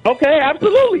 Okay,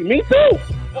 absolutely, me too.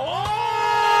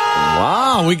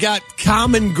 Wow, we got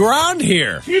common ground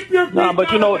here. Nah,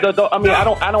 but you know, I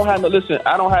don't have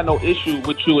no issue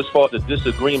with you as far as the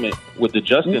disagreement with the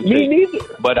Justin Me thing. neither.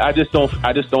 But I just don't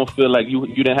feel like you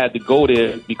didn't have to go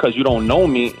there because you don't know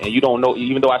me and you don't know.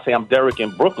 Even though I say I'm Derrick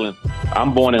in Brooklyn,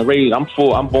 I'm born and raised. I'm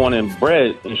born and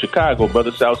bred in Chicago,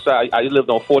 brother, South Side. I lived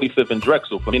on 45th and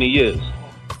Drexel for many years.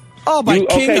 Oh, by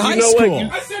King High School.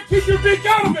 I said keep your big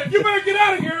government. You better get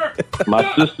out of here.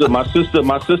 My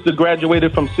sister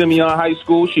graduated from Simeon High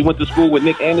School. She went to school with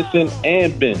Nick Anderson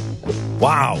and Ben.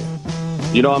 Wow.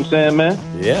 You know what I'm saying, man?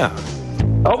 Yeah.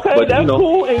 Okay, But, that's you know,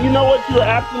 cool. And you know what? You're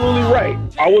absolutely right.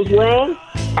 I was wrong.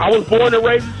 I was born and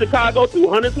raised in Chicago through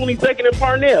 122nd and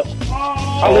Parnell.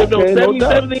 I lived on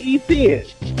 77th and East End.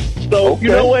 So, you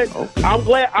know what? I'm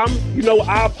glad. I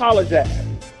apologize.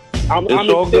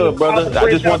 It's all good, brother. I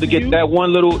just wanted to get that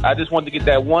one little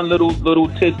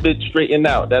tidbit straightened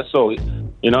out. That's all. You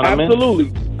know what I mean? Absolutely.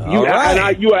 You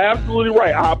are absolutely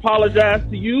right. I apologize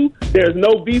to you. There's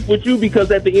no beef with you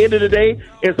because at the end of the day,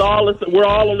 we're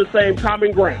all on the same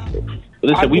common ground.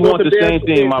 Listen, we want the same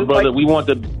thing, my brother. We want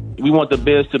the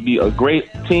Bears to be a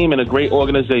great team and a great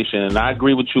organization, and I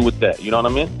agree with you with that. You know what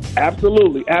I mean?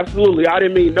 Absolutely. I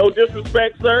didn't mean no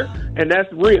disrespect, sir, and that's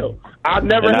real. I've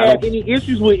never had any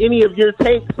issues with any of your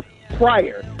takes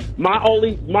prior. My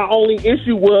only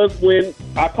issue was when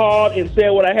I called and said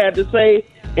what I had to say,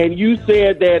 and you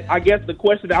said that I guess the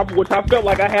question, which I felt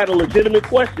like I had a legitimate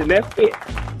question. That's it.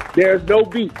 There's no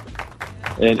beef.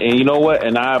 And you know what?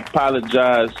 And I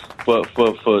apologize for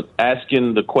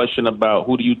asking the question about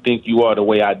who do you think you are the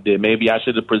way I did. Maybe I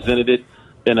should have presented it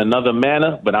in another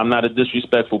manner, but I'm not a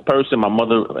disrespectful person. My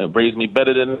mother raised me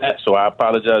better than that, so I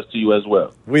apologize to you as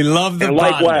well. We love the And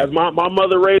likewise, my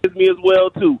mother raised me as well,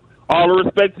 too. All the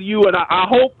respect to you, and I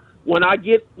hope when I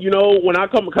get, when I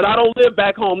come, because I don't live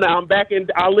back home now.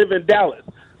 I live in Dallas.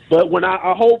 But when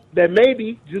I hope that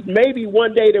maybe, just maybe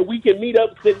one day that we can meet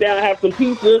up, sit down, have some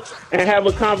pizza, and have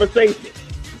a conversation.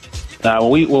 Now,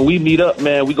 when we meet up,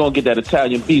 man, we're going to get that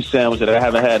Italian beef sandwich that I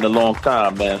haven't had in a long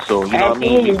time, man. So, you know what I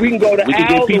mean? Absolutely. We can go to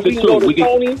Al's, we can go to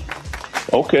Tony's.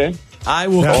 Okay. I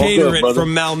will cater it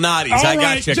from Malnati's. All I got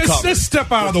right, you covered. Just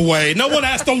step out of the way. No one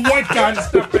asked the white guy to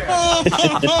step in.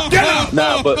 Get out.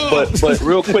 Nah, but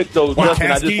real quick though,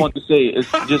 Justin, I just want to say, as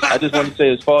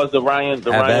far as the Ryan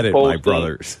Poles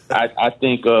thing, I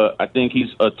think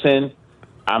he's a 10.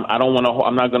 I'm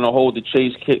not going to hold the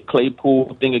Chase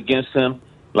Claypool thing against him.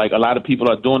 Like a lot of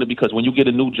people are doing it because when you get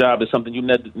a new job, it's something you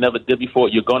never did before.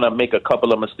 You're going to make a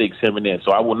couple of mistakes here and there.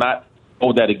 So I will not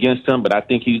hold that against him, but I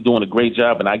think he's doing a great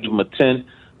job, and I give him a 10.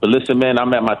 But listen, man,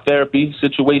 I'm at my therapy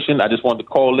situation. I just wanted to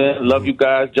call in. Love you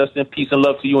guys. Justin, peace and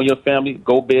love to you and your family.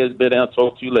 Go Bears, bear down.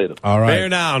 Talk to you later. All right. Bear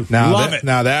down. Love it.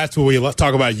 Now that's where we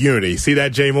talk about unity. See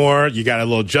that, Jay Moore? You got a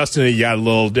little Justin and you got a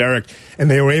little Derrick, and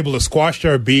they were able to squash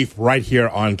their beef right here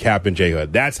on Cap and J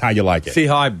Hood. That's how you like it. See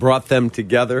how I brought them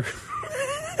together?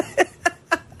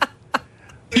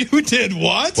 You did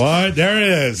what? What? There it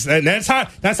is. And that's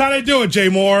how they do it, Jay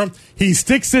Moore. He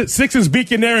sticks his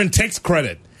beak in there and takes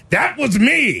credit. That was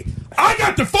me. I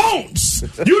got the phones.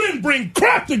 You didn't bring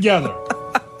crap togetger.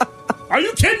 Are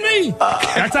you kidding me?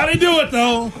 That's how they do it,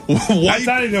 though. That's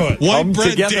how they do it. Come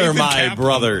together, my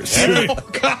brothers. There he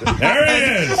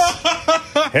is.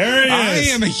 There he is. I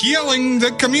am healing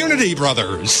the community,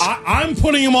 brothers. I'm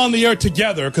putting them on the air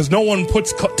together because no one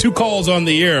puts two calls on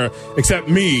the air except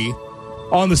me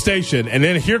on the station. And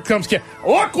then here comes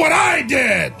look what I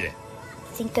did.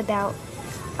 Think about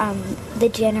the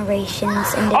generations.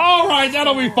 And all right,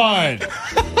 that'll be fine.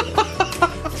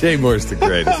 Jay Moore's the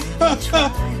greatest.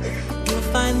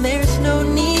 Find there's no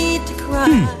need to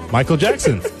cry. Michael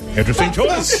Jackson. Interesting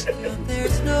choice.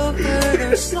 There's no hurt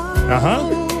or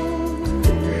sorrow.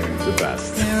 The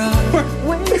best. There are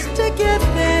ways to get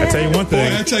there. I tell you one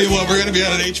thing. Boy, I tell you what, we're going to be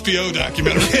on an HBO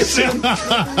documentary soon.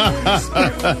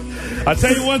 I'll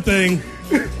tell you one thing.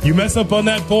 You mess up on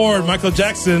that board, Michael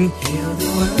Jackson.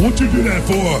 What'd you do that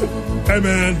for? Hey,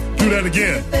 man, do that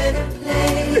again.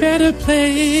 Better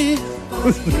play.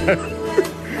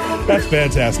 That's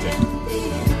fantastic.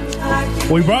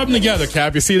 We brought them together,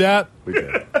 Cap. You see that? We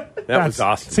did. That was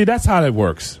awesome. See, that's how it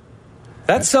works.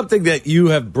 That's something that you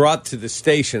have brought to the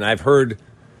station. I've heard,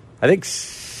 I think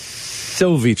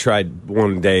Sylvie tried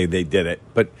one day, they did it.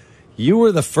 But you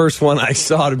were the first one I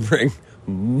saw to bring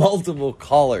multiple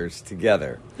callers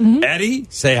together. Mm-hmm. Eddie,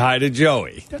 say hi to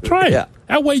Joey. That's right. Yeah.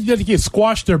 That way you get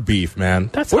squash their beef, man.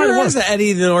 That's Where how it works. has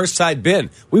Eddie the North Side been?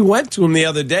 We went to him the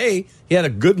other day. He had a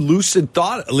good lucid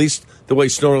thought, at least the way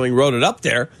Snorling wrote it up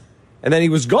there. And then he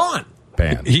was gone.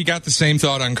 Banned. He got the same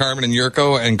thought on Carmen and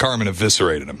Yurko, and Carmen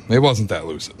eviscerated him. It wasn't that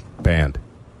lucid. Banned.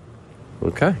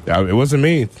 Okay. It wasn't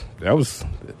me. That was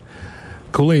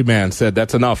Kool-Aid Man said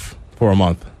that's enough for a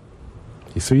month.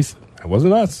 It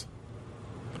wasn't us.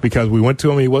 Because we went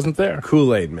to him, he wasn't there.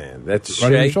 Kool-Aid Man. That's right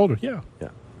Shay? on your shoulder. Yeah.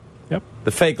 Yep.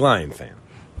 The fake Lion fan.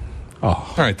 Oh.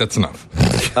 All right, that's enough.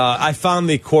 I found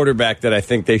the quarterback that I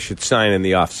think they should sign in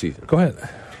the offseason. Go ahead.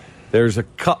 There's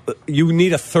you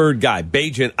need a third guy.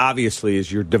 Bagent, obviously, is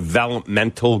your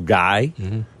developmental guy.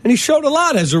 Mm-hmm. And he showed a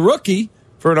lot as a rookie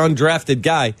for an undrafted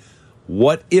guy.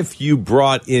 What if you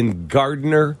brought in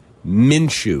Gardner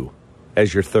Minshew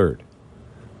as your third?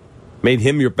 Made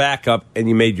him your backup, and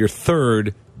you made your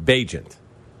third Bagent.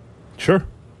 Sure.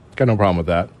 Got no problem with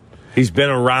that. He's been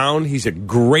around. He's a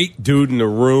great dude in the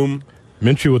room.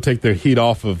 Minshew will take the heat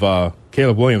off of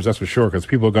Caleb Williams, that's for sure, because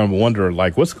people are going to wonder,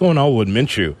 like, what's going on with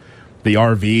Minshew? The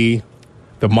RV,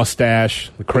 the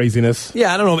mustache, the craziness.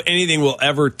 Yeah, I don't know if anything will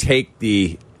ever take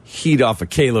the heat off of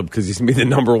Caleb because he's going to be the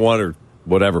number one or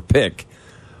whatever pick.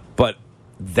 But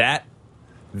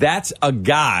that's a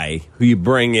guy who you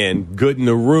bring in, good in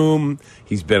the room.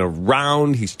 He's been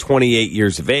around. He's 28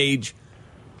 years of age.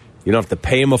 You don't have to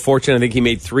pay him a fortune. I think he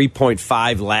made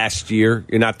 $3.5 last year.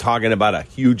 You're not talking about a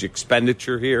huge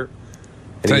expenditure here.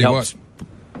 And Tell he you helps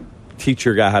teach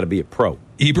your guy how to be a pro.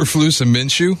 Eberflus and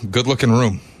Minshew, good-looking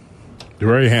room. They're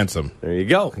very handsome. There you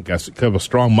go. Got a couple of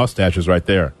strong mustaches right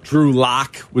there. Drew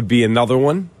Lock would be another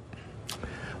one.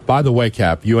 By the way,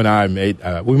 Cap, you and I made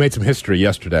some history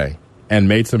yesterday and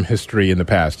made some history in the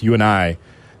past. You and I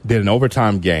did an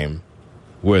overtime game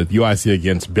with UIC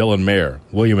against Bill and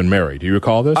William and Mary. Do you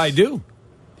recall this? I do.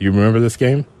 Do you remember this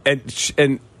game?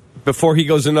 And before he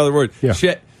goes another word, yeah.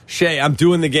 Shay, I'm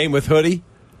doing the game with Hoodie,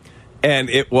 and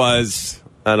it was,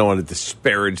 I don't want to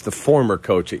disparage the former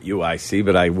coach at UIC,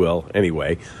 but I will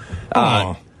anyway.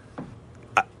 I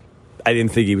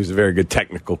didn't think he was a very good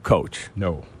technical coach.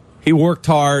 No. He worked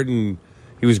hard, and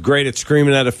he was great at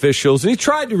screaming at officials, and he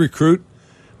tried to recruit.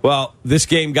 Well, this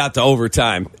game got to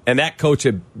overtime, and that coach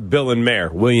at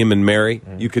William and Mary,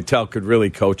 you could tell could really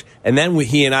coach. And then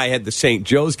he and I had the St.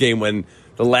 Joe's game when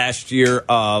the last year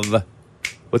of,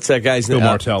 what's that guy's name?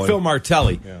 Phil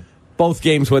Martelli. Yeah. Both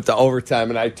games went to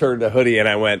overtime, and I turned to Hoodie and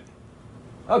I went,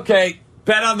 okay,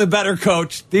 bet on the better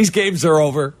coach. These games are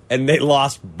over, and they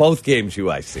lost both games,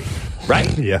 UIC.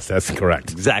 Right? Yes, that's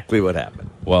correct. Exactly what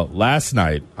happened. Well, last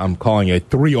night, I'm calling a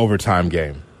 3 overtime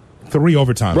game. 3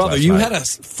 overtimes. Brother, you had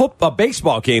a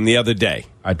baseball game the other day.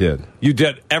 I did. You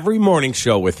did every morning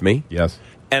show with me. Yes.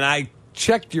 And I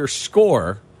checked your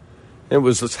score. It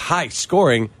was this high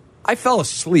scoring. I fell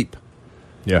asleep.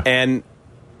 Yeah. And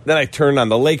then I turned on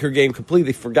the Laker game,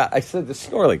 completely forgot. I said to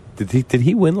Snorley, did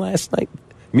he win last night?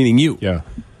 Meaning you. Yeah.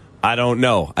 I don't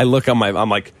know. I look on I'm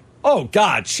like, oh,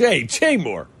 God, Jay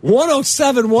Moore.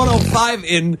 107-105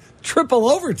 in triple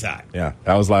overtime. Yeah,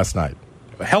 that was last night.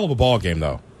 A hell of a ball game,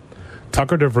 though.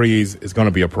 Tucker DeVries is going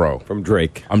to be a pro. From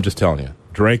Drake. I'm just telling you.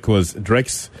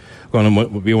 Drake's going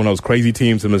to be one of those crazy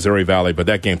teams in Missouri Valley. But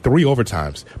that game, 3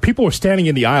 overtimes. People were standing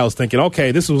in the aisles thinking,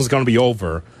 okay, this was going to be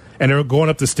over. And they're going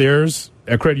up the stairs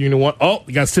at Credit Union 1. Oh,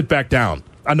 you got to sit back down.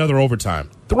 Another overtime.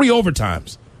 3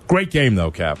 overtimes. Great game,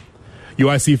 though, Cap.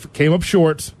 UIC came up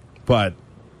short, but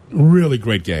really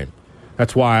great game.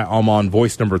 That's why I'm on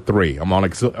voice number 3. I'm on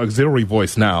auxiliary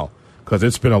voice now because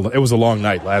it was a long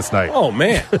night last night. Oh,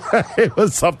 man. It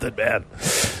was something, man.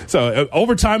 So,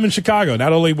 overtime in Chicago,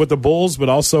 not only with the Bulls, but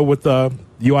also with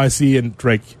UIC and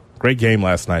Drake. Great game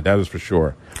last night, that is for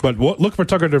sure. But look for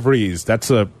Tucker DeVries.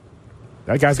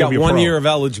 That guy's got going to be a pro. 1 year of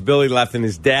eligibility left, and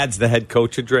his dad's the head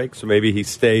coach at Drake, so maybe he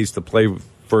stays to play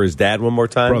for his dad one more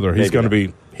time. Brother, he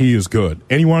is good.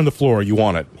 Anywhere on the floor you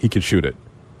want it, he can shoot it.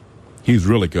 He's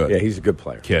really good. Yeah, he's a good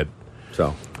player. Kid.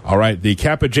 So, all right, the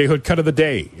Kappa J. Hood cut of the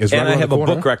day is right around the corner. And I have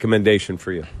a book recommendation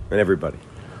for you and everybody.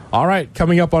 All right,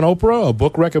 coming up on Oprah, a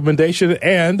book recommendation,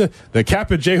 and the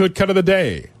Kappa J. Hood cut of the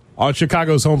day on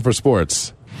Chicago's Home for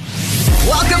Sports.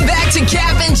 Welcome back to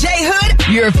Cap and J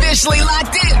Hood. You're officially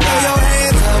locked in. Throw your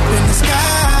hands up in the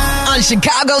sky. On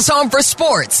Chicago's Home for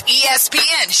Sports,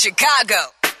 ESPN Chicago.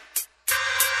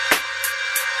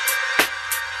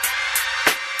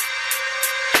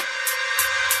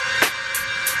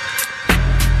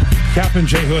 Cap and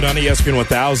J. Hood on ESPN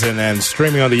 1000 and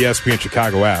streaming on the ESPN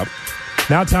Chicago app.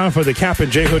 Now time for the Cap and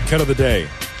J. Hood cut of the day.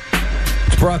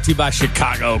 It's brought to you by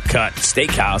Chicago Cut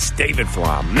Steakhouse, David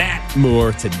Flom, Matt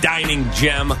Moore, to Dining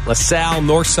Gem, LaSalle,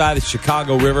 north side of the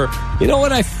Chicago River. You know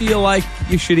what I feel like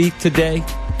you should eat today?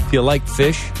 If you like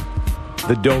fish,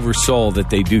 the Dover sole that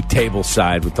they do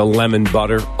tableside with the lemon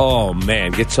butter. Oh,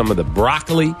 man, get some of the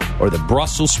broccoli or the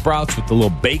Brussels sprouts with the little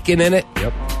bacon in it.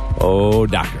 Yep. Oh,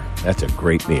 doctor, that's a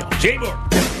great meal. Jay Moore.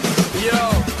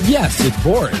 Yo. Yes, it's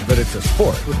boring, but it's a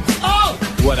sport. Oh!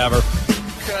 Whatever.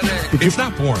 It's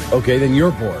not boring. Okay, then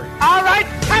you're boring. All right,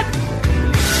 cut.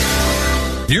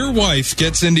 Your wife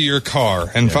gets into your car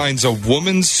and finds a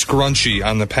woman's scrunchie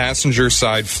on the passenger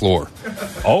side floor.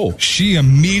 Oh. She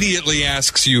immediately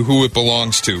asks you who it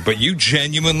belongs to, but you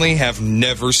genuinely have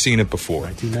never seen it before.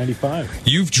 1995.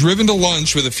 You've driven to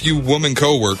lunch with a few woman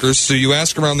coworkers, so you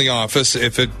ask around the office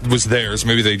if it was theirs.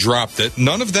 Maybe they dropped it.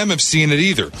 None of them have seen it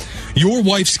either. Your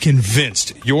wife's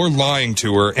convinced you're lying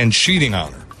to her and cheating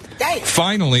on her.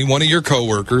 Finally, one of your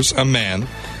coworkers, a man,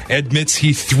 admits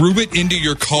he threw it into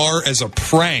your car as a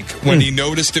prank when he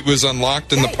noticed it was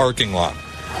unlocked in the parking lot.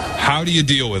 How do you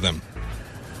deal with him?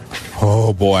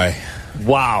 Oh, boy.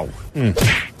 Wow.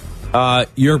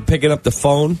 You're picking up the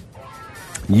phone.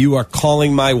 You are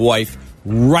calling my wife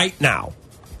right now.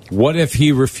 What if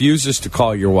he refuses to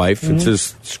call your wife and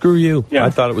says, screw you? Yeah.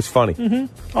 I thought it was funny.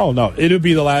 Mm-hmm. Oh, no. It would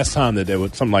be the last time that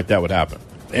something like that would happen.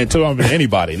 And to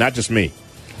anybody, not just me.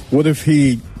 What if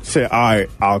he said, all right,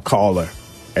 I'll call her,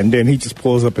 and then he just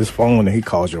pulls up his phone and he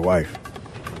calls your wife?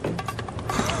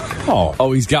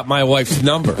 Oh, he's got my wife's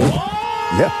number.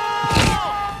 Yeah.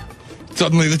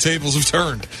 Suddenly the tables have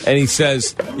turned. And he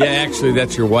says, yeah, actually,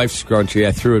 that's your wife's scrunchie.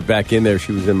 I threw it back in there.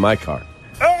 She was in my car.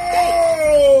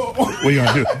 Oh! What are you going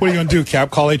to do? What are you going to do,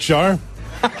 Cap? Call HR?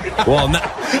 Then...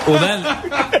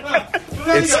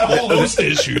 It's all those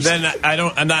issues. Then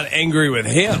I'm not angry with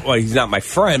him. Well, he's not my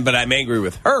friend, but I'm angry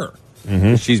with her.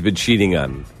 Mm-hmm. She's been cheating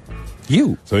on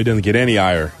you. So he doesn't get any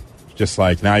ire. Just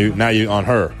like now you on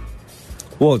her.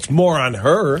 Well, it's more on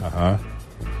her. Uh-huh.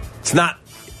 It's not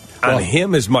on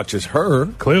him as much as her.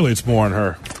 Clearly, it's more on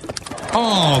her.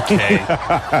 Oh, okay.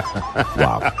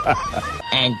 Wow.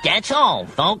 And that's all,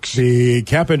 folks. The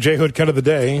Cap and J. Hood cut of the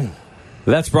day.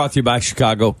 That's brought to you by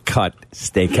Chicago Cut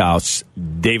Steakhouse,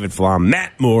 David Flom,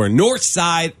 Matt Moore, north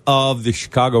side of the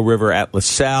Chicago River at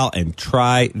LaSalle, and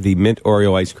try the mint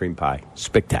Oreo ice cream pie.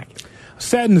 Spectacular.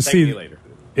 Saddened to see. You later.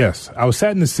 Yes, I was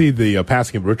saddened to see the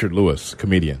passing of Richard Lewis,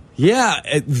 comedian. Yeah,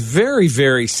 very,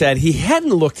 very sad. He hadn't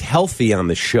looked healthy on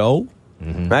the show.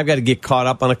 Mm-hmm. I've got to get caught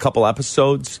up on a couple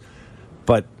episodes,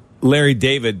 but Larry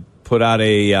David put out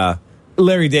a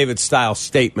Larry David-style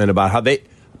statement about how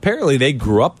apparently they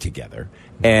grew up together,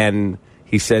 and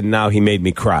he said, now he made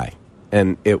me cry.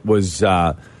 And it was,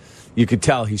 you could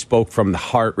tell he spoke from the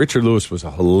heart. Richard Lewis was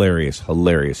a hilarious,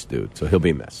 hilarious dude, so he'll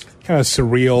be missed. Kind of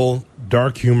surreal,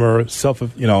 dark humor,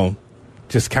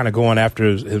 just kind of going after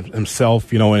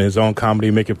himself, in his own comedy,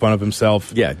 making fun of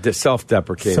himself. Yeah,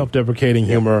 self-deprecating. Self-deprecating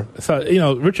humor. So,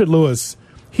 Richard Lewis,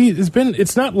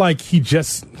 it's not like he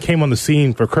just came on the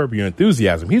scene for Curb Your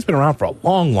Enthusiasm. He's been around for a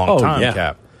long, long time, yeah.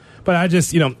 Cap. But I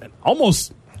just,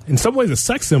 almost in some ways a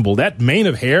sex symbol. That mane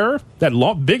of hair, that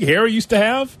big hair he used to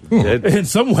have, in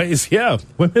some ways, yeah,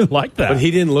 women like that. But he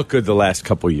didn't look good the last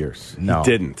couple years. No. He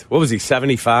didn't. What was he,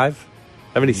 75?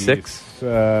 76?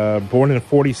 Born in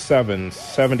 47,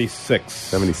 76.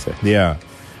 76. Yeah.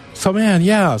 So, man,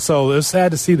 yeah. So it's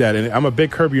sad to see that. And I'm a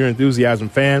big Curb Your Enthusiasm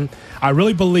fan. I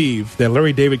really believe that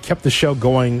Larry David kept the show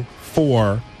going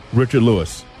for Richard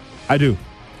Lewis. I do.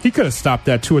 He could have stopped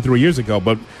that 2 or 3 years ago,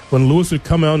 but when Lewis would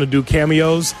come on and do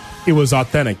cameos, it was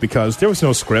authentic because there was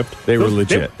no script. They were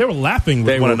legit. They were laughing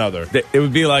with one another. It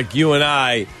would be like you and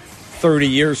I 30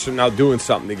 years from now doing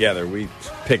something together. We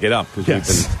pick it up because we've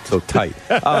been so tight.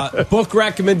 Book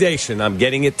recommendation. I'm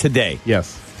getting it today.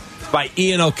 Yes. It's by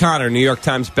Ian O'Connor, New York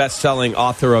Times best-selling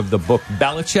author of the book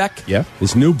Belichick. Yeah.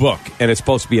 His new book, and it's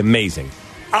supposed to be amazing.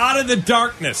 Out of the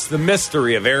Darkness, the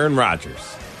mystery of Aaron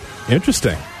Rodgers.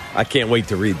 Interesting. I can't wait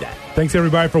to read that. Thanks,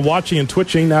 everybody, for watching and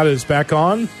twitching. Now that it's back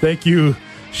on. Thank you,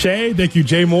 Shay. Thank you,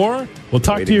 Jay Moore. We'll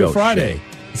talk to you Friday.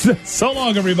 So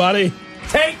long, everybody.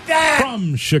 Take that!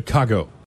 From Chicago.